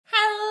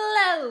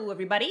Hello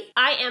everybody.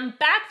 I am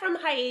back from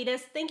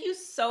hiatus. Thank you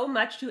so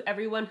much to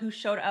everyone who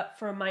showed up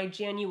for my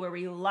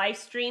January live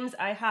streams.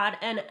 I had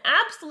an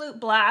absolute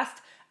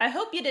blast. I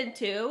hope you did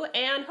too,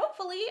 and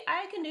hopefully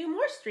I can do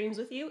more streams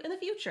with you in the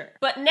future.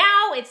 But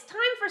now it's time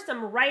for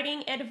some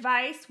writing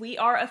advice. We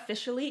are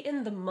officially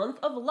in the month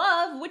of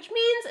love, which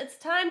means it's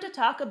time to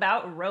talk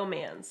about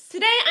romance.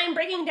 Today I'm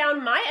breaking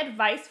down my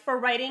advice for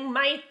writing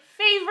my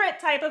favorite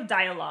type of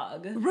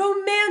dialogue.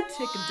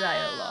 Romantic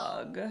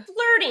dialogue.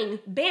 Flirting,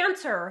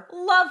 banter,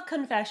 love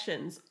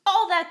confessions,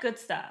 all that good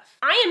stuff.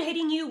 I am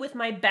hitting you with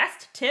my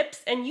best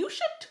tips and you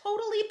should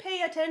totally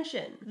pay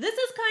attention. This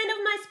is kind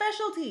of my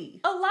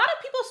specialty. A lot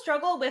of people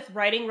struggle with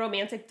writing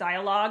romantic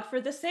dialogue for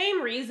the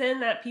same reason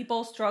that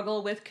people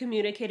struggle with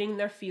communicating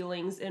their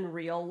feelings in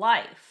real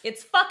life.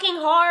 It's fucking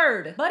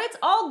hard, but it's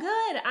all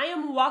good. I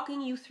am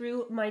walking you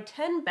through my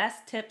 10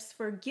 best tips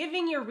for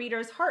giving your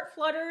readers heart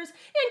flutters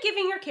and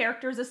giving your characters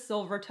a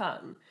silver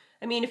tongue.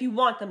 I mean, if you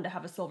want them to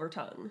have a silver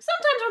tongue.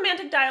 Sometimes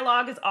romantic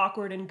dialogue is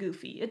awkward and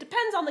goofy. It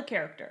depends on the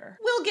character.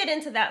 We'll get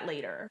into that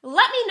later.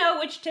 Let me know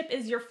which tip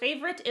is your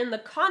favorite in the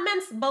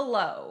comments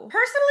below.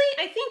 Personally,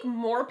 I think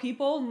more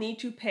people need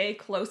to pay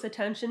close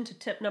attention to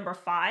tip number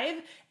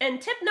 5,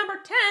 and tip number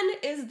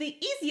 10 is the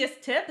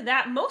easiest tip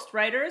that most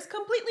writers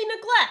completely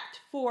neglect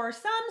for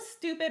some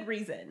stupid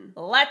reason.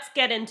 Let's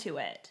get into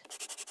it.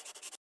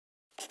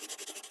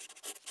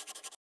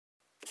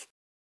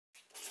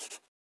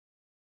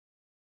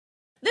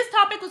 This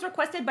topic was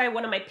requested by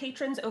one of my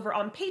patrons over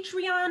on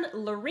Patreon,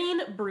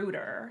 Lorene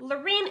Bruder.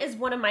 Lorene is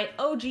one of my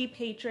OG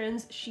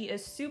patrons. She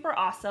is super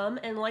awesome,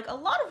 and like a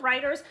lot of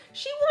writers,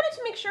 she wanted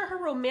to make sure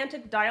her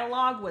romantic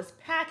dialogue was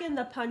packing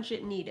the punch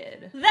it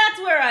needed. That's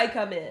where I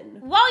come in.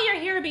 While you're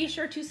here, be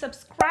sure to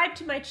subscribe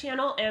to my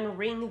channel and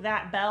ring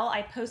that bell.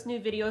 I post new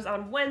videos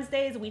on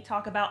Wednesdays. We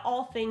talk about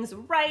all things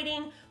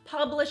writing,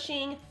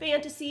 publishing,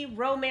 fantasy,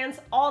 romance,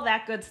 all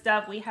that good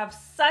stuff. We have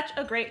such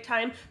a great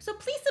time. So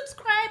please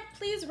subscribe,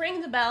 please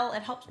ring the bell.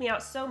 It helps me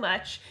out so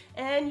much,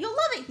 and you'll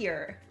love it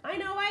here. I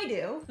know I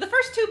do. The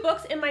first 2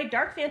 books in my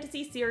dark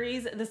fantasy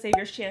series, The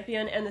Savior's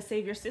Champion and The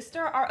Savior's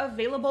Sister, are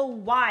available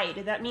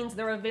wide. That means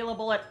they're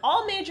available at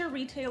all major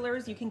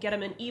retailers. You can get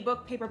them in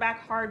ebook,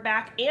 paperback,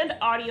 hardback, and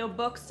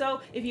audiobook.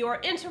 So if you are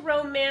into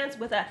romance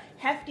with a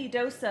hefty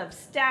dose of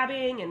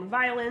stabbing and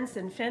violence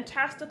and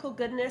fantastical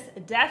goodness,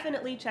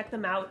 definitely check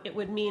them out. It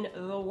would mean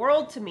the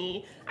world to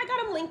me. I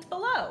got them linked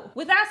below.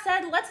 With that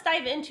said, let's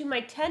dive into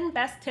my 10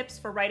 best tips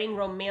for writing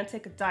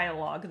romantic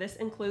dialogue. This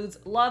includes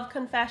love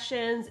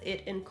confessions,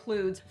 it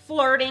includes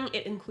flirting,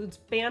 it includes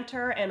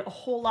banter, and a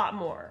whole lot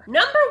more.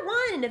 Number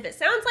 1, if it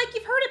sounds like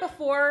you've heard it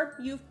before,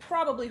 you've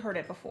probably heard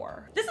it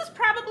before. This is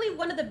probably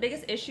one of the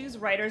biggest issues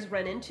writers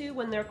run into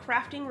when they're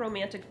crafting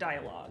romantic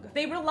dialogue.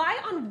 They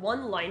rely on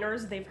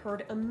one-liners they've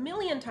heard a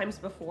million times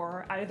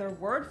before, either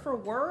word for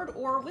word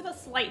or with a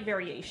slight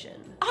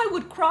variation. I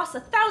would cross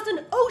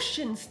 1,000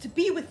 oceans to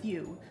be with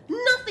you.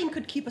 Nothing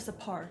could keep us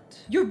apart.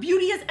 Your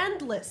beauty is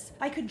endless.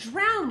 I could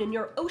drown in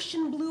your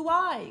ocean blue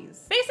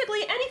eyes. Basically,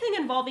 anything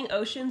involving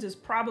oceans is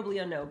probably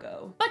a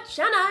no-go. But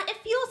Jenna, it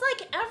feels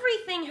like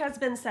everything has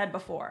been said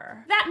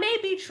before. That may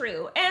be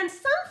true, and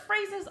some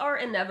phrases are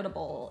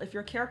inevitable. If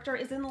your character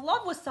is in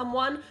love with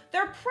someone,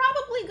 they're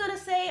probably gonna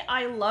say,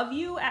 I love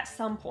you at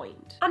some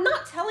point. I'm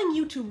not telling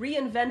you to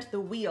reinvent the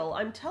wheel.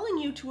 I'm telling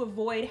you to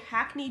avoid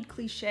hackneyed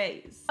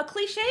cliches. A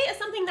cliche is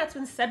something that's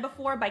been said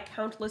before by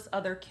countless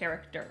other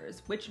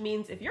characters, which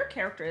means if your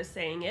character is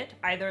saying it,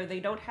 either they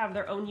don't have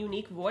their own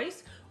unique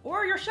voice,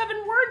 or you're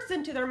shoving words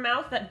into their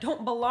mouth that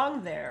don't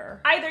belong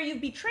there. Either you've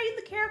betrayed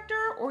the character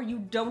or you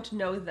don't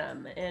know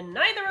them, and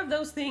neither of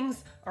those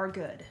things are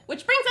good.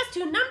 Which brings us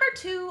to number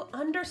 2,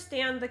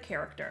 understand the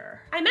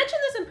character. I mention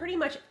this in pretty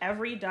much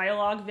every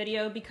dialogue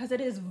video because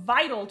it is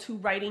vital to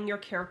writing your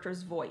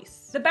character's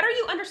voice. The better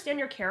you understand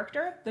your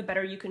character, the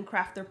better you can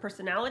craft their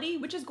personality,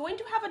 which is going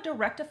to have a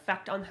direct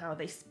effect on how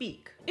they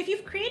speak. If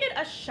you've created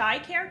a shy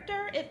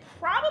character, it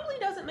probably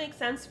doesn't make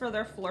sense for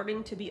their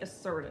flirting to be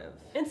assertive.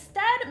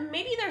 Instead,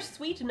 maybe their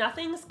sweet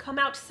nothings come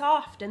out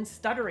soft and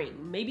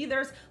stuttering. Maybe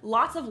there's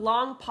lots of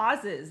long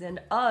pauses and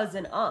uhs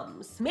and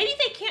ums. Maybe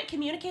they can't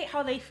communicate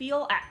how they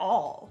feel at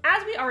all.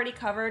 As we already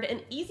covered,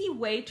 an easy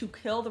way to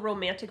kill the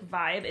romantic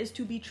vibe is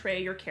to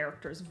betray your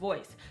character's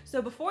voice.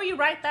 So before you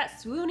write that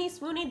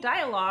swoony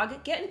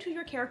dialogue, get into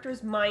your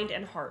character's mind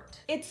and heart.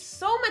 It's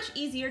so much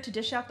easier to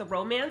dish out the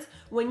romance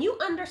when you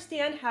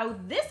understand how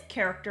this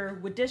character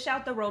would dish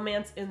out the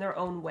romance in their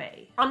own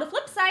way. On the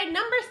flip side,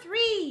 number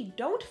 3,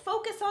 don't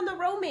focus on the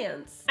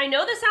romance. I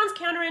know this sounds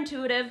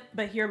counterintuitive,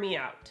 but hear me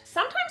out.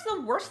 Sometimes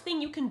the worst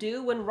thing you can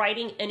do when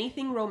writing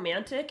anything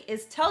romantic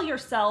is tell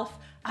yourself,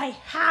 I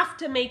have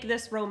to make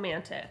this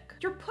romantic.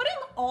 You're putting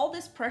all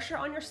this pressure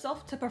on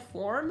yourself to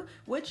perform,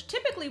 which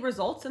typically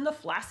results in the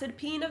flaccid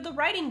peen of the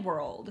writing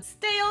world.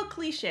 Stale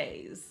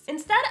cliches.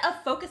 Instead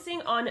of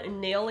focusing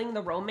on nailing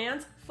the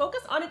romance,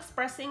 focus on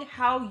expressing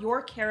how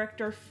your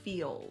character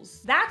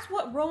feels. That's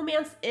what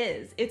romance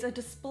is. It's a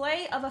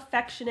display of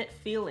affectionate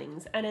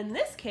feelings, and in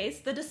this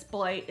case, the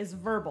display is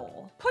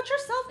verbal. Put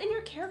yourself in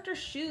your character's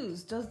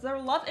shoes. Does their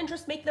love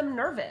interest make them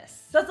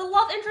nervous? Does the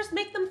love interest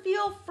make them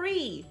feel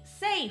free,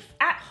 safe,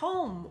 at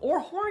home, or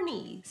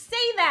horny? Say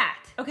that!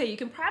 Okay, you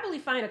can probably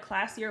find a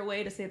classier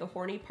way to say the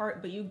horny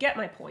part, but you get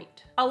my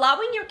point.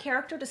 Allowing your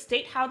character to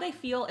state how they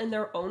feel in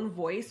their own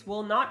voice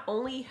will not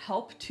only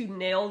help to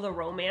nail the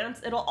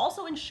romance, it'll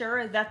also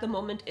ensure that the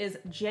moment is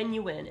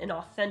genuine and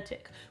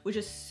authentic, which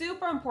is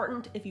super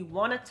important if you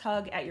want to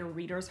tug at your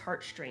reader's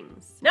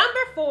heartstrings. Number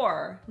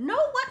 4, know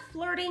what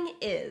flirting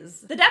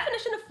is. The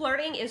definition of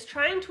flirting is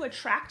trying to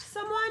attract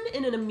someone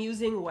in an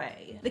amusing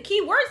way. The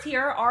key words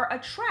here are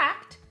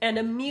attract and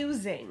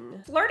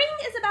amusing. Flirting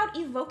is about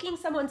evoking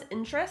someone's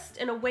interest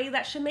in a way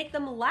that should make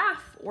them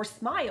laugh or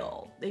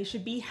smile. They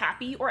should be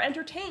happy or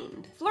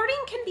entertained. Flirting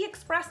can be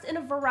expressed in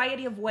a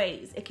variety of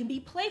ways. It can be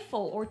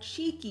playful or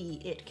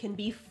cheeky. It can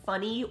be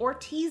funny or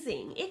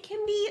teasing. It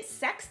can be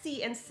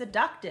sexy and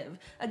seductive.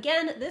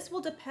 Again, this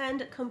will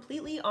depend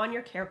completely on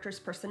your character's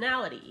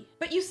personality.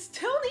 But you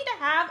still need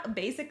to have a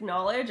basic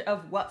knowledge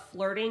of what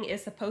flirting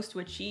is supposed to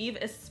achieve,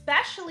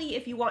 especially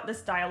if you want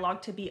this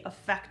dialogue to be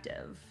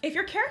effective. If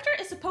your character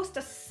is supposed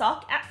to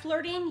suck at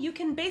flirting, you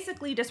can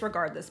basically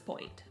disregard this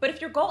point. But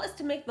if your goal is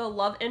to make the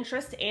love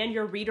interest and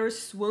your readers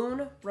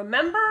swoon,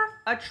 remember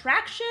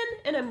attraction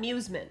and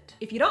amusement.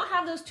 If you don't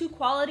have those two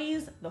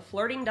qualities, the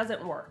flirting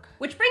doesn't work.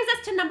 Which brings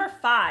us to number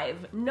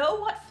 5, know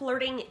what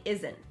flirting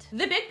isn't.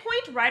 The big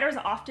point writers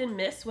often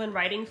miss when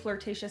writing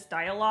flirtatious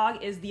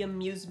dialogue is the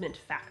amusement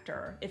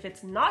factor. If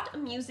it's not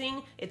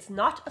amusing, it's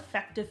not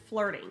effective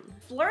flirting.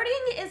 Flirting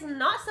is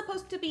not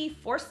supposed to be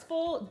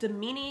forceful,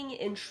 demeaning,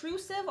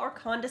 intrusive, or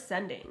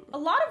condescending. A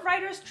lot of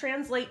writers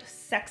translate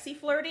sexy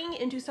flirting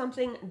into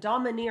something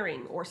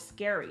domineering or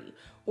scary,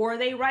 or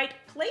they write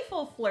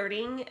playful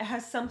flirting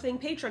as something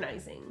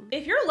patronizing.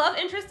 If your love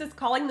interest is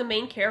calling the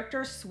main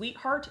character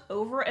sweetheart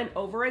over and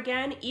over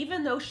again,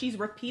 even though she's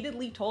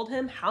repeatedly told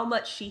him how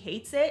much she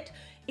hates it,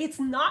 it's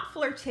not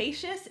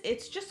flirtatious,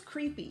 it's just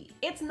creepy.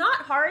 It's not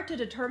hard to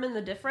determine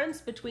the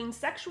difference between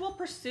sexual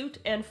pursuit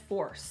and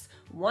force.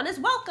 One is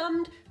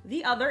welcomed,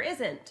 the other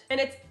isn't. And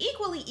it's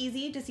equally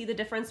easy to see the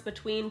difference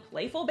between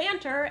playful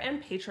banter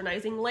and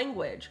patronizing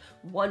language.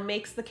 One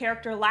makes the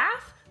character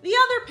laugh, the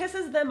other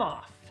pisses them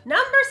off.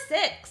 Number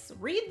 6,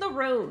 read the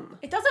room.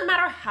 It doesn't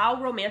matter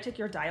how romantic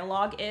your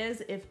dialogue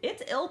is, if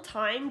it's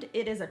ill-timed,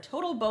 it is a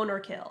total boner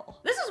kill.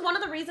 This is one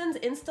of the reasons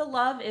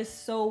insta-love is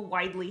so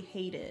widely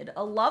hated.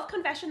 A love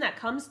confession that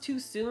comes too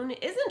soon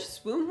isn't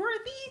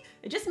swoon-worthy,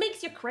 it just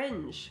makes you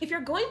cringe. If you're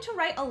going to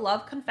write a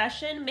love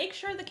confession, make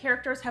sure the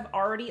characters have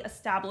already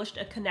established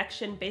a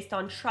connection based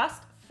on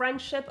trust,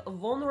 friendship,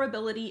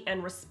 vulnerability,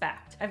 and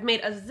respect. I've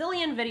made a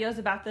zillion videos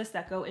about this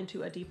that go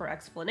into a deeper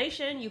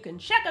explanation. You can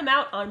check them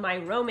out on my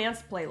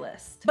romance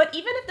playlist. But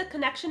even if the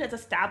connection is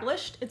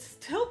established, it's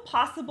still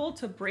possible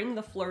to bring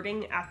the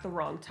flirting at the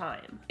wrong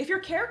time. If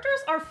your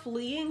characters are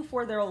fleeing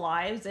for their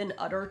lives in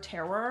utter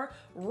terror,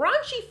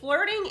 raunchy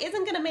flirting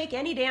isn't gonna make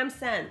any damn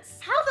sense.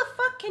 How the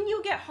fuck can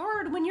you get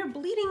hard when you're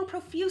bleeding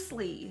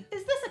profusely?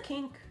 Is this a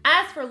kink?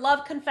 As for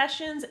love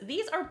confessions,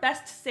 these are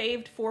best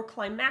saved for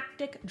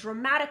climactic,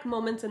 dramatic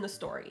moments in the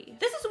story.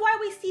 This is why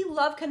we see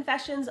love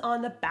confessions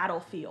on the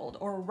battlefield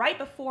or right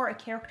before a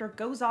character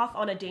goes off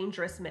on a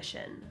dangerous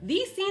mission.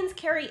 These scenes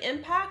carry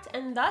impact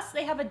and thus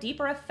they have a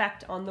deeper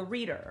effect on the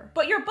reader.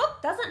 But your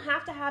book doesn't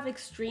have to have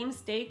extreme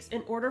stakes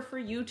in order for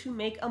you to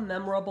make a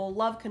memorable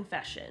love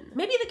confession.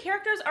 Maybe the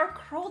characters are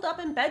curled up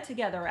in bed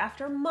together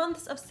after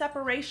months of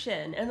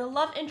separation and the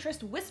love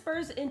interest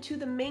whispers into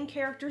the main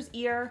character's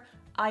ear,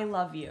 I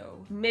love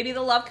you. Maybe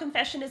the love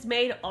confession is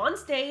made on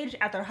stage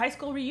at their high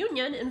school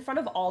reunion in front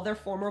of all their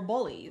former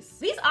bullies.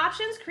 These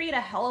options create a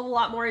hell of a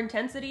lot more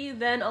intensity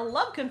than a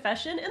love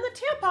confession in the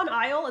tampon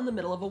aisle in the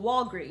middle of a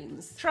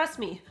Walgreens. Trust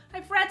me,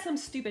 I've read some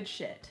stupid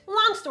shit.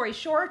 Long story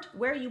short,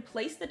 where you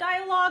place the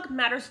dialogue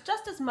matters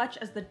just as much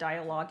as the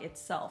dialogue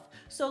itself.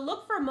 So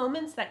look for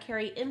moments that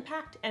carry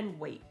impact and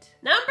weight.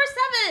 Number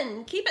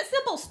 7, keep it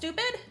simple,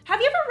 stupid. Have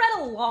you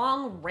ever read a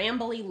long,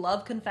 rambly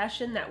love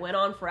confession that went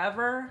on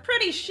forever?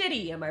 Pretty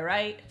shitty, am I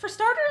right? For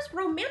starters,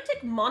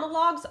 romantic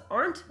monologues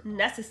aren't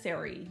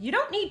necessary. You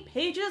don't need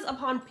pages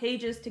upon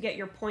pages to get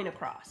your point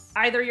across.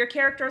 Either your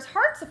character's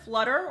heart's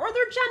aflutter or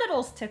their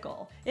genitals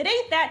tickle. It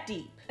ain't that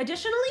deep.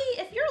 Additionally,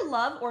 if your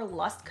love or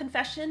lust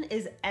confession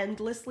is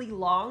endlessly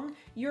long,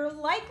 you're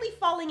likely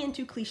falling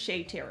into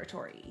cliche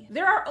territory.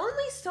 There are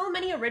only so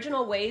many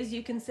original ways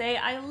you can say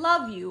I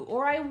love you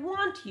or I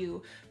want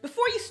you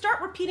before you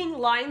start repeating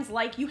lines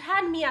like you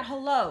had me at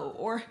hello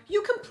or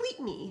you complete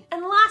me.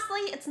 And lastly,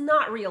 it's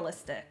not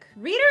realistic.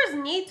 Readers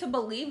need to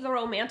believe the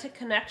romantic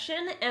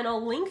connection and a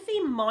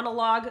lengthy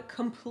monologue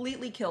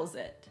completely kills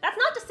it. That's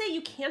not to say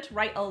you can't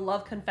write a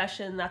love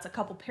confession that's a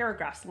couple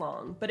paragraphs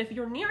long, but if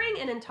you're nearing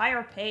an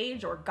entire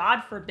page, or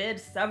God forbid,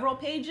 several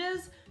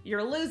pages,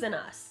 you're losing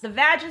us. The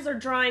vages are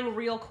drying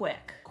real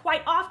quick.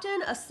 Quite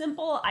often, a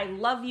simple "I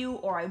love you"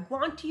 or "I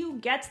want you"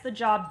 gets the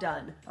job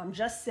done. I'm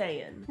just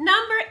saying.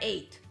 Number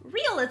 8.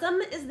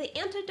 Realism is the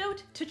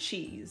antidote to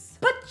cheese.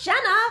 But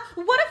Jenna,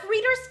 what if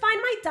readers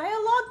find my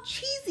dialogue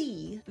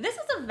cheesy? This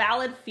is a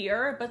valid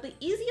fear, but the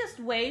easiest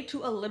way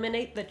to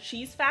eliminate the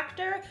cheese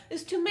factor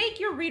is to make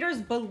your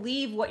readers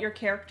believe what your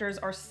characters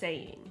are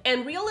saying.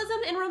 And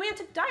realism in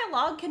romantic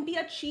dialogue can be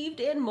achieved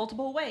in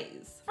multiple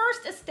ways.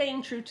 First is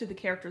staying true to the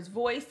character's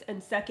voice,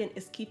 and second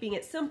is keeping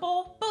it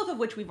simple, both of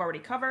which we've already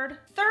covered.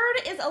 Third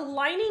is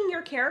aligning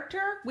your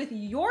character with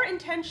your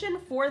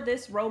intention for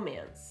this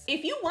romance.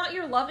 If you want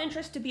your love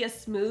interest to be a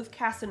smooth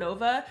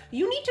Casanova,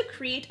 you need to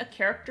create a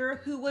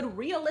character who would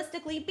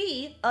realistically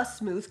be a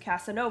smooth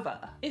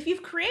Casanova. If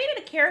you've created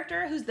a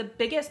character who's the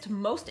biggest,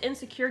 most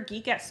insecure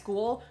geek at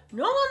school,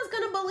 no one's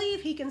gonna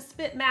believe he can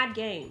spit mad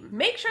game.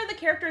 Make sure the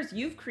characters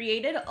you've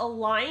created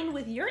align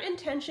with your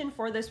intention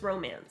for this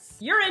romance.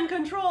 You're in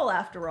control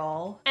after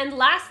all. And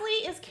lastly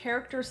is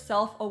character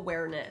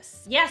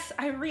self-awareness. Yes,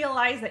 I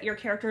realize that your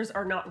characters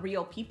are not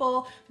real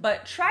people,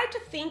 but try to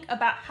think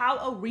about how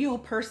a real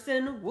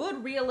person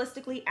would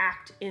realistically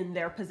act in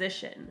their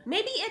position.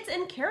 Maybe it's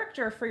in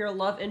character for your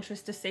love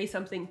interest to say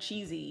something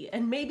cheesy,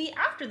 and maybe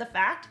after the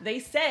fact they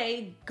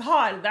say,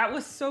 "God, that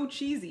was so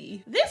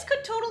cheesy." This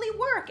could totally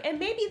work, and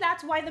maybe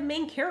that's why the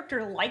main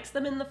character likes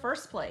them in the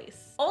first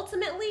place.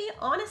 Ultimately,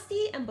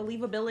 honesty and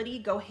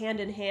believability go hand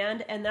in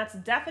hand, and that's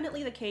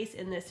definitely the case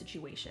in this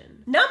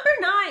situation. Number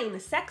 9,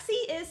 sexy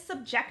is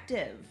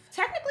subjective.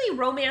 Technically,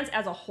 romance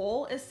as a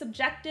whole is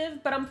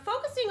subjective, but I'm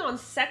focusing on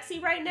sexy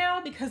right now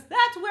because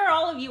that's where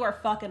all of you are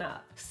fucking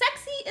up.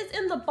 Sexy is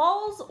in the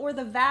balls or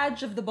the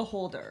vag of the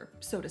beholder,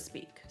 so to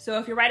speak. So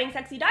if you're writing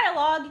sexy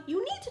dialogue, you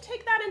need to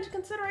take that into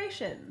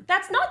consideration.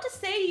 That's not to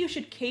say you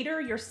should cater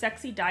your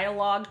sexy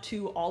dialogue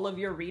to all of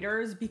your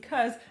readers,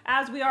 because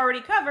as we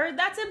already covered,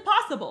 that's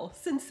impossible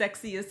since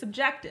sexy is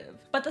subjective.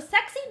 But the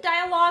sexy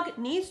dialogue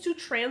needs to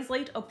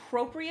translate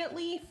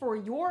appropriately for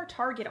your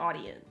target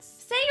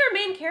audience. Say your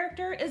main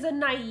character is a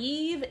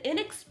naive,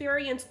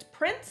 inexperienced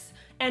prince,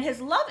 and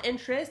his love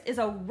interest is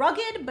a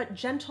rugged but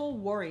gentle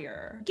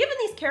warrior. Given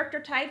these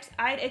character types,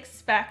 I'd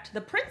expect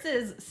the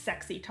prince's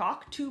sexy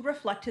talk to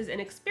reflect his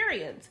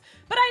inexperience,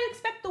 but I'd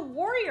expect the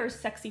warrior's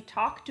sexy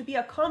talk to be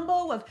a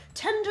combo of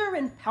tender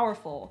and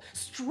powerful,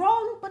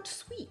 strong but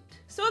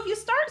sweet. So if you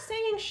start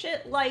saying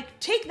shit like,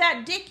 "Take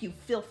that dick, you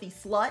filthy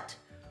slut,"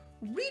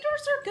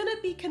 readers are gonna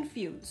be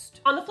confused.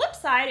 On the flip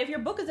side, if your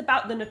book is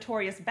about the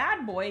notorious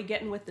bad boy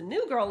getting with the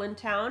new girl in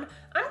town,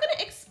 I'm gonna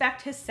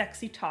expect his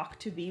sexy talk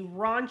to be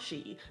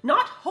raunchy,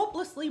 not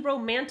hopelessly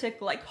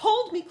romantic like,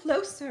 "Hold me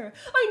closer,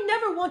 I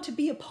never want to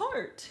be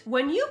apart."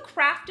 When you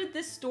crafted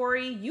this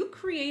story, you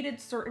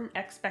created certain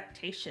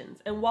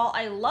expectations, and while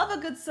I love a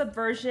good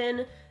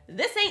subversion,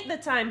 this ain't the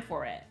time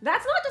for it.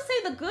 That's not to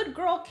say the good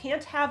girl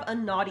can't have a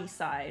naughty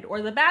side,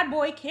 or the bad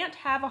boy can't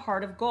have a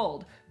heart of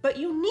gold, but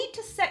you need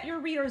to set your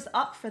readers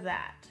up for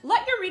that.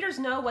 Let your readers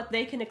know what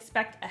they can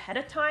expect ahead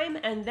of time,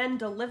 and then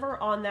deliver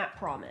on that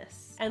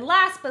promise. And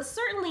last but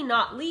certainly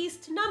not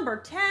least, number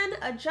 10,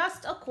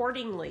 adjust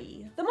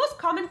accordingly. The most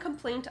common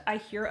complaint I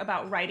hear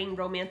about writing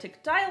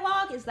romantic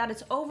dialogue is that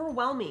it's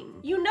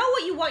overwhelming. You know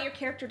what you want your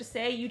character to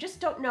say, you just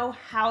don't know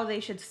how they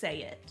should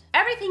say it.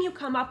 Everything you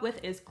come up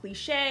with is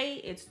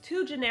cliche, it's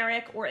too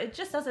generic, or it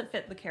just doesn't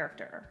fit the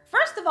character.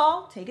 First of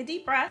all, take a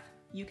deep breath.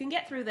 You can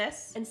get through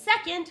this. And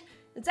second,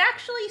 it's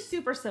actually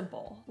super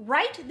simple.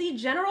 Write the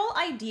general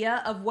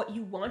idea of what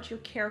you want your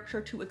character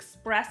to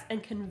express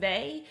and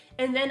convey,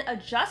 and then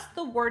adjust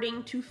the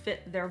wording to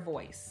fit their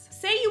voice.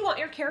 Say you want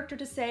your character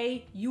to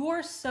say,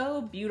 "You're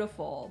so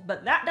beautiful,"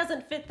 but that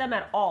doesn't fit them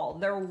at all.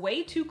 They're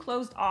way too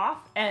closed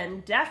off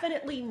and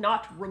definitely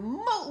not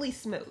remotely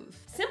smooth.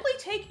 Simply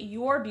take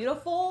 "you're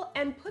beautiful"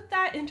 and put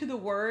that into the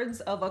words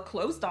of a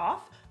closed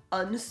off,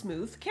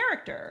 unsmooth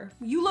character.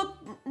 You look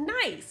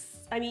nice.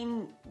 I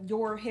mean,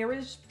 your hair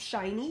is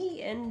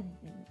shiny and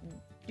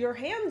your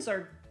hands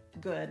are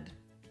good,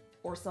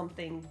 or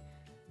something.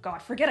 God,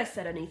 forget I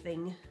said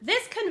anything.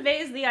 This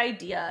conveys the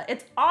idea.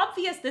 It's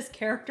obvious this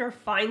character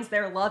finds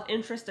their love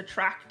interest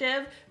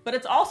attractive, but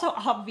it's also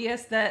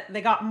obvious that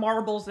they got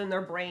marbles in their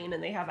brain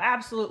and they have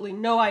absolutely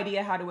no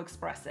idea how to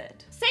express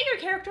it. Say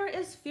your character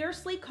is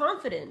fiercely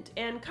confident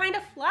and kind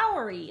of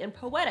flowery and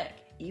poetic,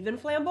 even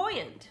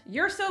flamboyant.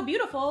 "You're so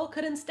beautiful"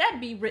 could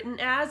instead be written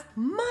as,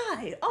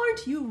 "My,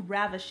 aren't you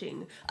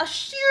ravishing? A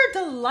sheer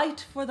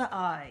delight for the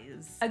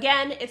eyes."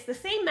 Again, it's the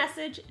same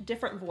message,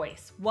 different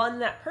voice, one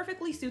that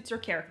perfectly suits your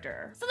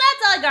character. So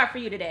that's all I got for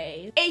you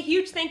today. A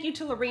huge thank you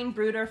to Lorene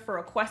Bruder for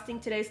requesting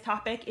today's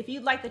topic. If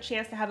you'd like the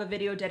chance to have a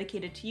video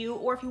dedicated to you,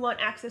 or if you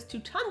want access to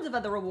tons of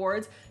other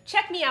rewards,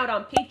 check me out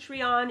on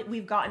Patreon.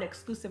 We've got an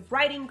exclusive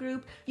writing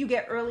group. You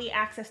get early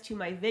access to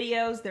my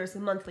videos. There's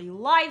monthly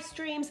live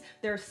streams.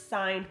 There's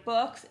signed signed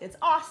books. It's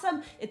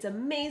awesome. It's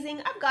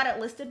amazing. I've got it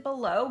listed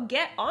below.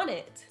 Get on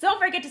it. Don't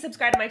forget to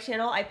subscribe to my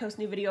channel. I post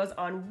new videos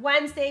on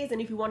Wednesdays,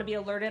 and if you want to be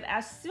alerted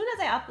as soon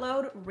as I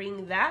upload,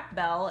 ring that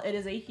bell. It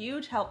is a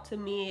huge help to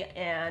me,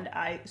 and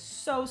I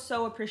so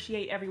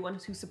appreciate everyone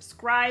who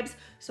subscribes.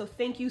 So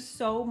thank you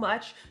so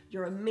much.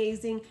 You're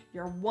amazing.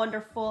 You're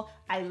wonderful.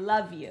 I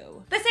love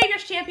you. The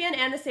Savior's Champion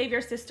and The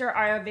Savior's Sister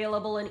are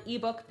available in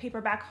ebook,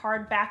 paperback,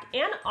 hardback,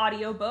 and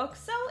audiobook.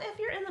 So if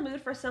you're in the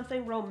mood for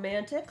something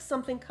romantic,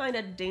 something kind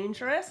of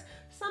dangerous,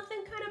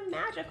 something kind of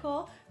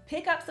magical,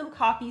 pick up some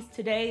copies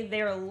today.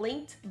 They're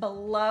linked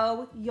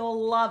below.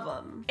 You'll love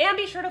them. And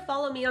be sure to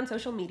follow me on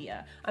social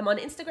media. I'm on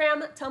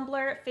Instagram,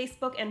 Tumblr,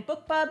 Facebook, and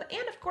BookBub.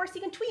 And of course,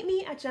 you can tweet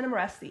me at Jenna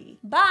Moreci.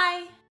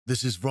 Bye!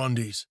 This is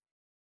Rondies.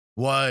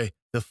 Why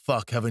the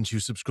fuck haven't you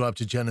subscribed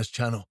to Jenna's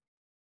channel?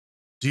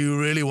 Do you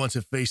really want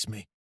to face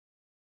me?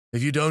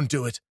 If you don't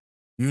do it,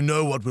 you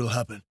know what will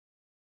happen.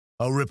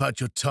 I'll rip out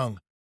your tongue,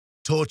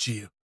 torture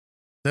you,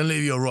 then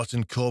leave your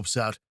rotten corpse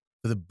out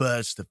for the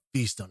birds to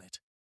feast on it.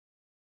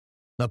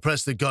 Now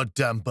press the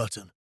goddamn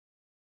button.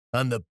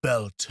 And the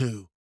bell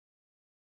too.